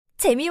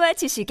재미와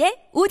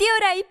지식의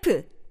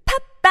오디오라이프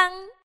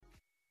팝빵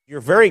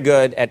You're very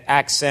good at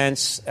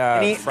accents.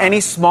 Any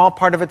small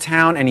part of a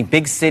town, any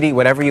big city,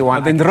 whatever you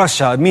want. In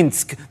Russia,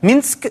 Minsk.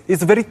 Minsk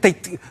is very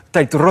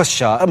tight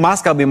Russia.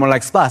 Moscow will be more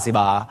like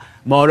spasiba,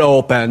 more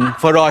open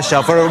for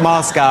Russia, for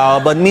Moscow.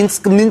 But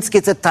Minsk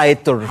is a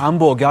tighter.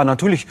 Hamburg, yeah,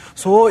 natürlich.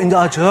 So in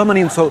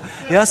Germany, so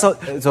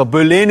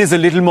Berlin is a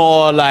little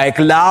more like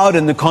loud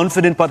and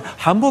confident, but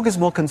Hamburg is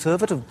more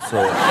conservative.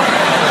 So.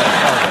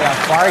 Yeah,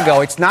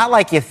 Fargo. It's not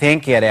like you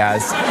think it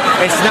is.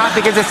 It's not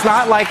because it's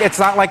not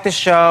like the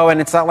show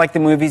and it's not like the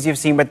movies you've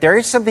seen. But there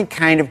is something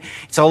kind of.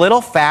 It's a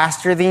little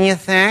faster than you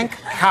think.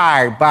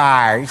 Car,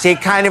 bar. So you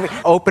kind of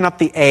open up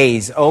the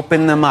A's,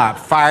 open them up.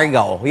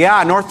 Fargo.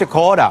 Yeah, North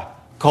Dakota.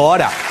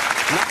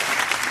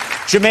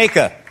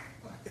 Jamaica.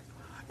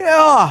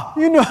 Yeah,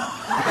 you know.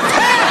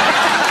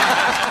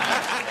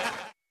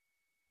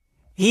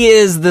 He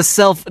is the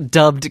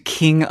self-dubbed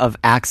king of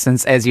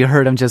accents, as you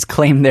heard him just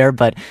claim there,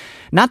 but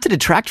not to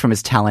detract from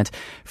his talent,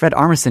 Fred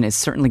Armisen is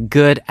certainly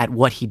good at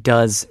what he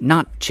does,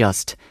 not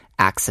just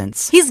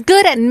accents. He's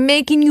good at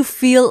making you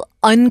feel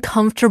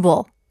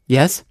uncomfortable.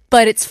 Yes?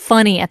 But it's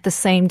funny at the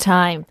same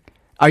time.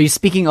 Are you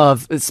speaking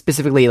of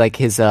specifically like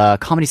his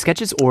comedy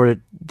sketches or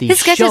the His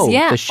sketches, show?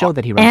 yeah. The show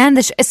that he runs?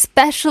 And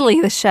especially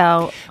the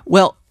show.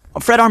 Well,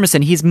 Fred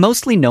Armisen, he's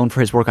mostly known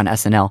for his work on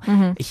SNL.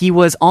 Mm-hmm. He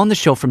was on the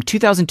show from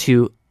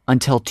 2002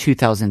 until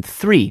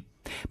 2003.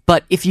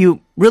 But if you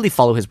really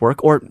follow his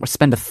work or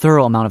spend a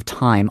thorough amount of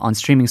time on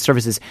streaming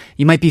services,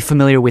 you might be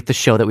familiar with the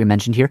show that we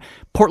mentioned here,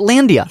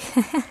 Portlandia,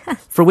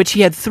 for which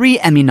he had 3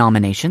 Emmy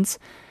nominations.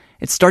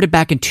 It started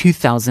back in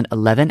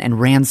 2011 and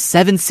ran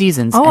 7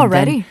 seasons. Oh, and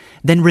already?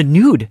 Then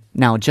renewed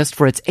now just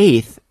for its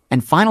 8th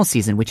and final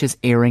season, which is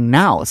airing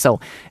now.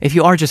 So if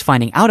you are just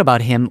finding out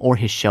about him or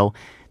his show,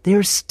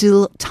 there's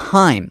still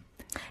time.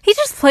 He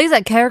just plays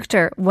that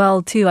character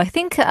well, too. I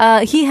think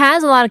he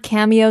has a lot of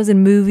cameos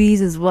in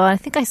movies as well. I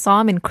think I saw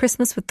him in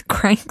Christmas with the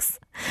Cranks.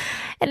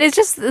 And it's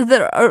just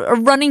a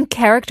running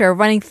character, a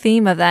running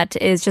theme of that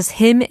is just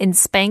him in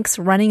Spanx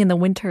running in the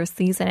winter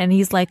season. And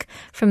he's like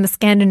from a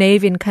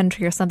Scandinavian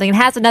country or something. And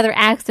has another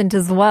accent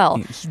as well.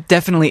 He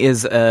definitely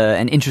is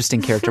an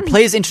interesting character,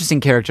 plays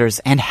interesting characters,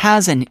 and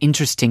has an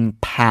interesting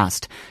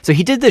past. So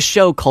he did this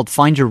show called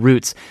Find Your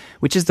Roots,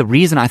 which is the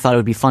reason I thought it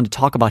would be fun to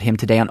talk about him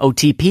today on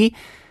OTP.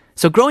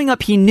 So growing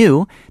up, he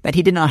knew that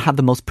he did not have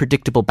the most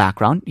predictable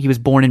background. He was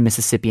born in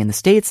Mississippi in the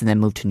States and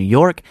then moved to New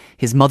York.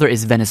 His mother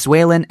is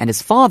Venezuelan and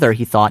his father,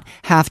 he thought,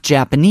 half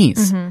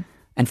Japanese. Mm-hmm.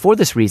 And for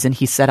this reason,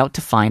 he set out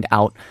to find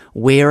out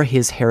where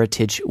his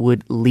heritage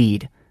would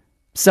lead.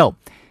 So,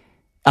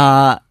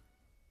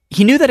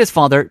 he knew that his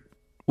father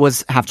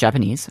was half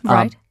Japanese.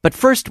 Right. But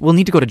first, we'll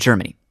need to go to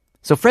Germany.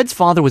 So Fred's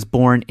father was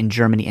born in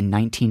Germany in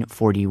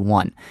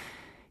 1941.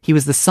 He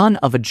was the son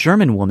of a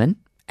German woman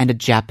and a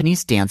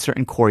Japanese dancer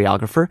and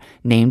choreographer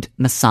named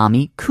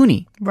Masami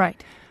Kuni.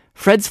 Right.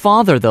 Fred's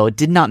father, though,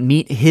 did not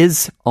meet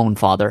his own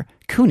father,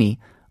 Kuni,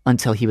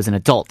 until he was an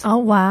adult. Oh,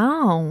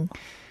 wow.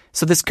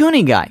 So this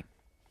Kuni guy,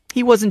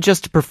 he wasn't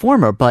just a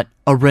performer, but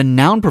a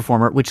renowned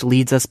performer, which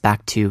leads us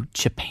back to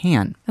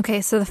Japan. Okay,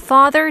 so the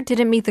father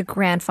didn't meet the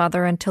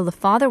grandfather until the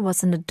father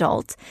was an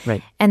adult.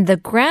 Right. And the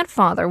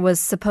grandfather was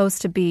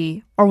supposed to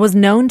be, or was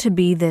known to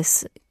be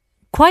this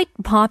quite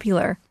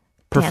popular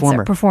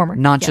performer.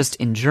 Not yes. just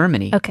in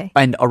Germany okay.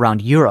 and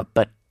around Europe,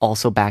 but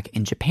also back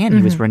in Japan.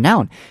 He was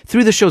renowned.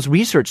 Through the show's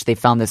research, they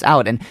found this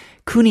out. And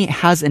Kuni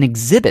has an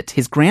exhibit.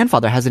 His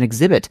grandfather has an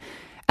exhibit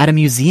at a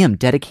museum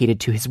dedicated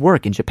to his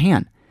work in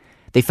Japan.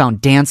 They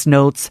found dance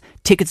notes,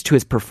 tickets to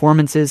his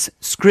performances,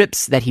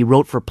 scripts that he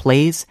wrote for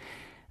plays.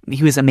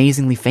 He was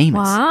amazingly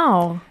famous.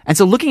 Wow. And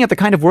so looking at the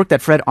kind of work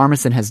that Fred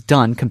Armisen has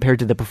done compared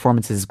to the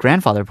performances his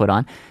grandfather put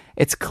on,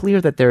 it's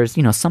clear that there's,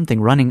 something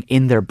running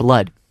in their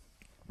blood.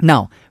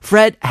 Now,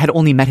 Fred had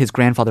only met his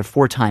grandfather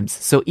 4 times,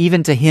 so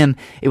even to him,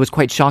 it was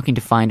quite shocking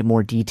to find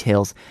more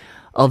details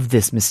of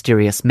this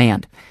mysterious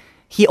man.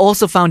 He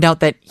also found out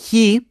that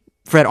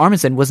Fred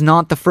Armisen, was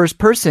not the first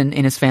person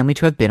in his family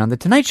to have been on The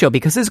Tonight Show,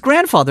 because his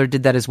grandfather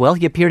did that as well.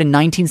 He appeared in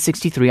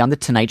 1963 on The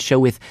Tonight Show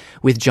with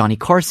Johnny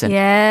Carson.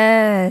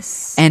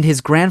 Yes. And his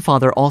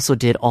grandfather also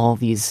did all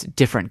these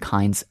different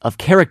kinds of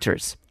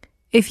characters.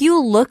 If you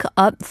look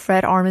up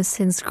Fred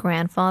Armisen's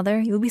grandfather,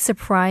 you'll be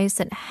surprised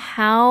at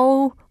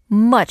how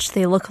much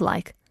they look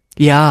alike.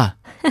 Yeah.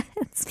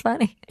 It's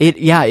funny.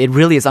 It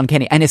really is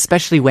uncanny. And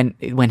especially when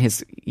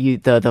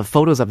the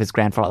photos of his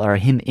grandfather are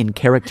him in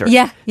character.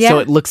 Yeah. So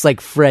it looks like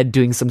Fred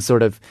doing some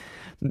sort of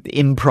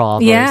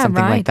improv or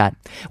something like that.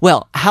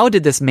 Well, how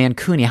did this man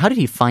Kuni, how did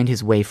he find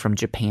his way from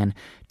Japan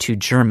to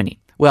Germany?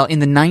 Well, in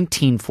the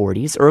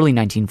 1940s, early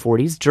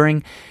 1940s,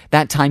 during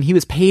that time, he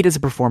was paid as a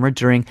performer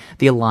during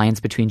the alliance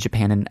between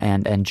Japan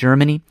and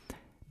Germany.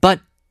 But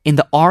in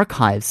the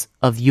archives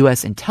of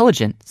U.S.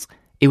 intelligence,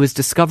 it was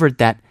discovered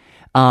that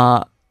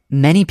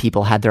many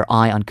people had their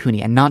eye on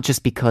Kuni, and not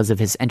just because of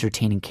his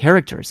entertaining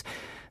characters.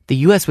 The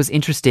U.S. was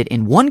interested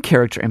in one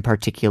character in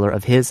particular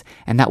of his,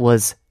 and that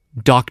was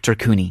Dr.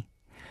 Kuni.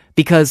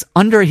 because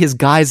under his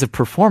guise of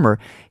performer,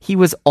 he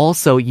was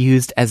also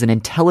used as an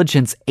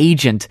intelligence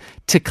agent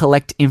to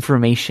collect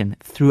information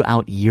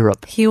throughout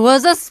Europe. He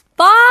was a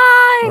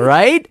spy!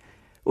 Right?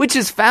 Which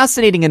is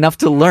fascinating enough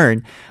to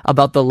learn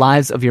about the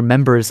lives of your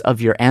members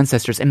of your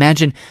ancestors.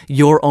 Imagine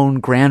your own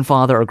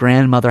grandfather or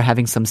grandmother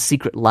having some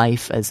secret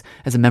life as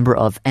a member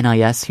of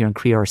NIS here in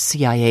Korea or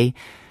CIA.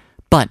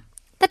 But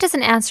that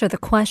doesn't answer the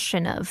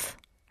question of,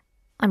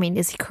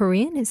 is he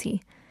Korean? Is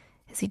he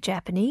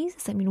Japanese?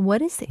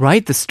 What is he?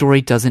 Right, the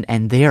story doesn't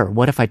end there.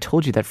 What if I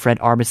told you that Fred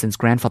Armisen's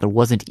grandfather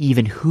wasn't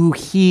even who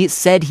he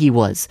said he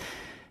was?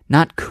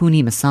 Not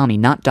Kuni Masami,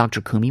 not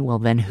Dr. Kumi. Well,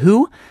 then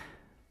who?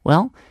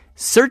 Well,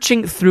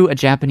 searching through a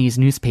Japanese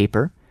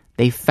newspaper,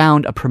 they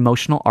found a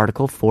promotional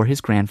article for his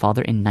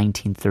grandfather in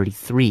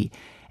 1933.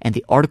 And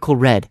the article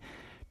read,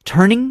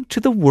 "Turning to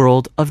the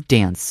world of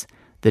dance,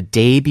 the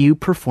debut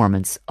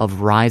performance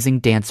of rising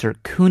dancer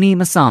Kuni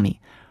Masami,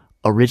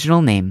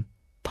 original name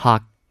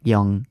Park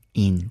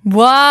Young-in."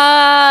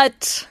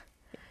 What?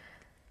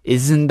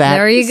 Isn't that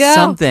there you go.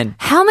 Something?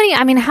 How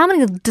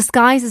many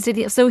disguises did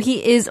he have? So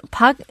he is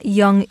Park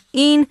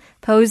Young-in,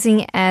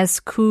 posing as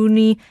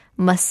Kuni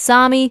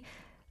Masami,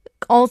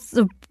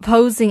 also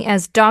posing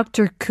as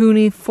Dr.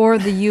 Kuni for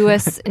the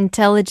U.S.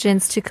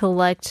 intelligence to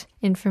collect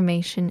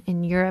information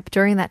in Europe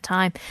during that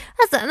time.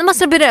 That must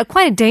have been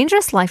quite a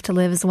dangerous life to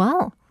live as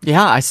well.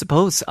 Yeah, I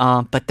suppose.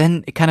 But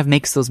then it kind of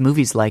makes those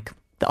movies like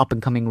the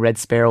up-and-coming Red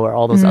Sparrow or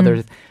all those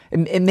others,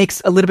 it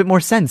makes a little bit more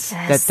sense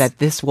that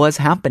this was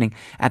happening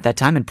at that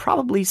time and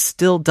probably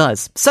still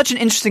does. Such an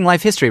interesting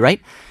life history,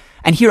 right?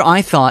 And here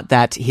I thought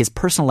that his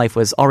personal life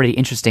was already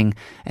interesting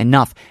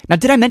enough. Now,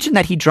 did I mention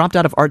that he dropped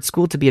out of art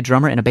school to be a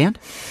drummer in a band?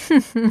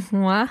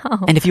 Wow.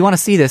 And if you want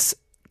to see this,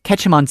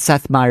 catch him on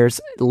Seth Meyers'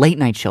 Late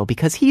Night Show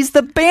because he's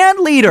the band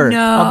leader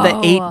of the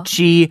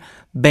 8G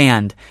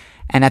band.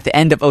 And at the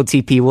end of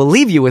OTP, we'll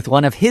leave you with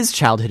one of his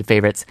childhood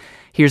favorites.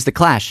 Here's The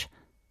Clash.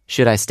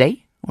 Should I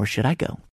stay or should I go?